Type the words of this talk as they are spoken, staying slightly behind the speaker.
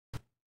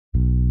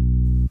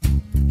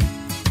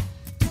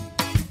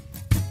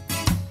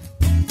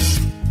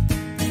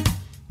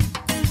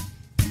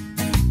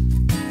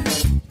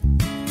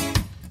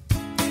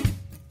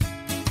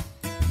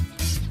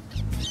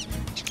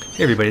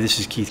Hey everybody, this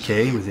is Keith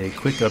K with a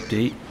quick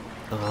update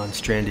on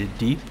Stranded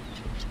Deep.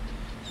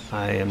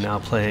 I am now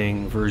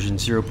playing version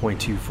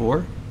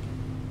 0.24,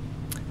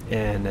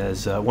 and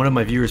as one of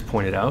my viewers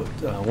pointed out,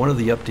 one of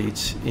the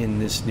updates in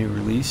this new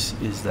release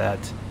is that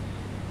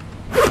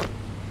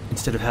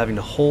instead of having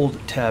to hold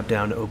tab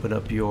down to open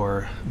up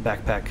your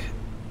backpack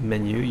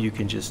menu, you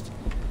can just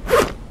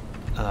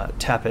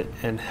tap it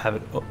and have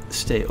it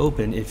stay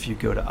open if you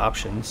go to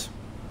Options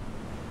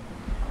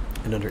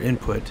and under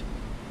Input,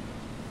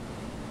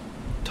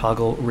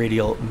 toggle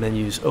radial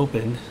menus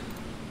open.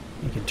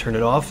 You can turn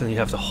it off and you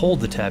have to hold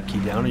the tab key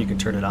down, or you can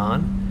turn it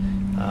on,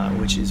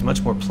 which is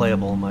much more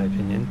playable in my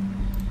opinion.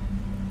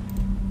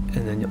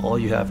 And then all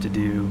you have to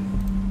do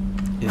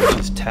is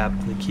just tap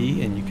the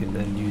key and you can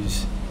then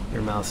use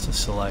your mouse to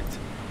select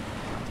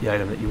the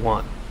item that you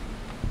want.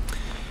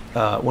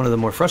 One of the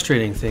more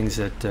frustrating things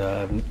that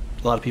a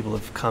lot of people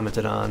have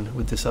commented on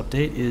with this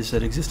update is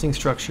that existing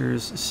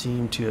structures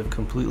seem to have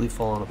completely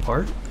fallen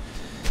apart.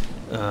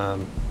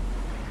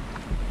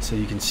 So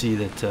you can see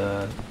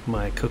that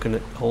my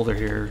coconut holder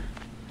here,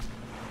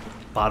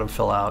 bottom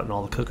fell out and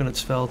all the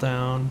coconuts fell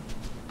down.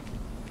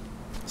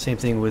 Same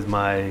thing with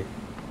my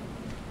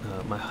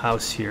my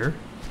house here.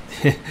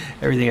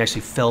 Everything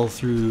actually fell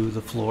through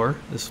the floor.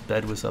 This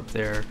bed was up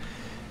there,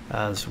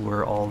 as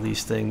were all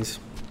these things.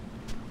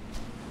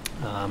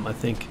 I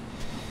think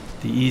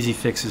the easy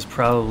fix is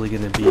probably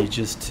going to be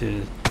just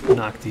to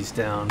knock these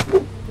down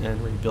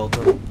and rebuild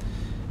them.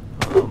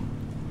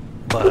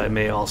 But I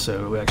may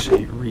also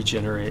actually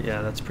regenerate.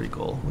 Yeah, that's pretty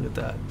cool. Look at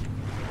that.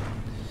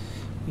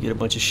 You get a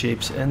bunch of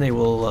shapes, and they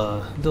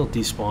will they'll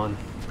despawn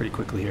pretty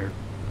quickly here.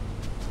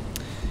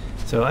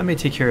 So I may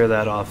take care of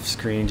that off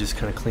screen, just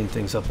kind of clean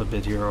things up a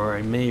bit here, or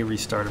I may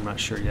restart. I'm not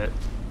sure yet.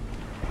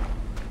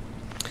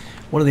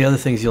 One of the other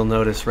things you'll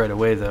notice right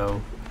away, though,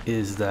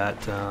 is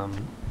that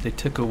they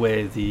took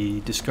away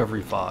the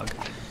discovery fog.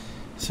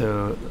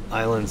 So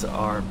islands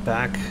are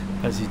back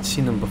as you'd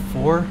seen them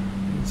before.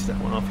 You can see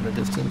that one off in the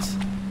distance.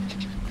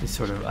 This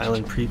sort of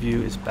island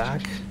preview is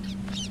back.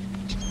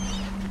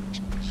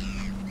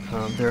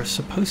 There are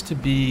supposed to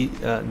be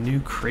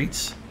new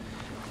crates.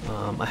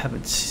 I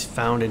haven't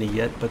found any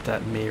yet, but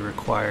that may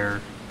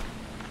require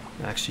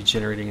actually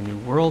generating a new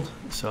world.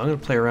 So I'm going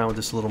to play around with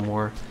this a little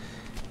more,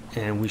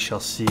 and we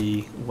shall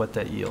see what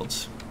that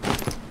yields.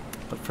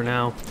 But for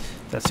now,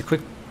 that's a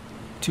quick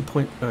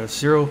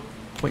 0.24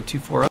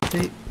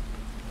 update,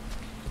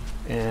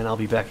 and I'll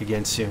be back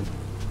again soon.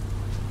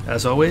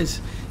 As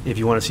always, if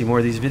you want to see more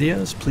of these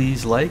videos,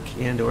 please like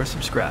and/or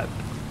subscribe.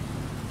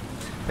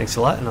 Thanks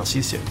a lot, and I'll see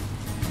you soon.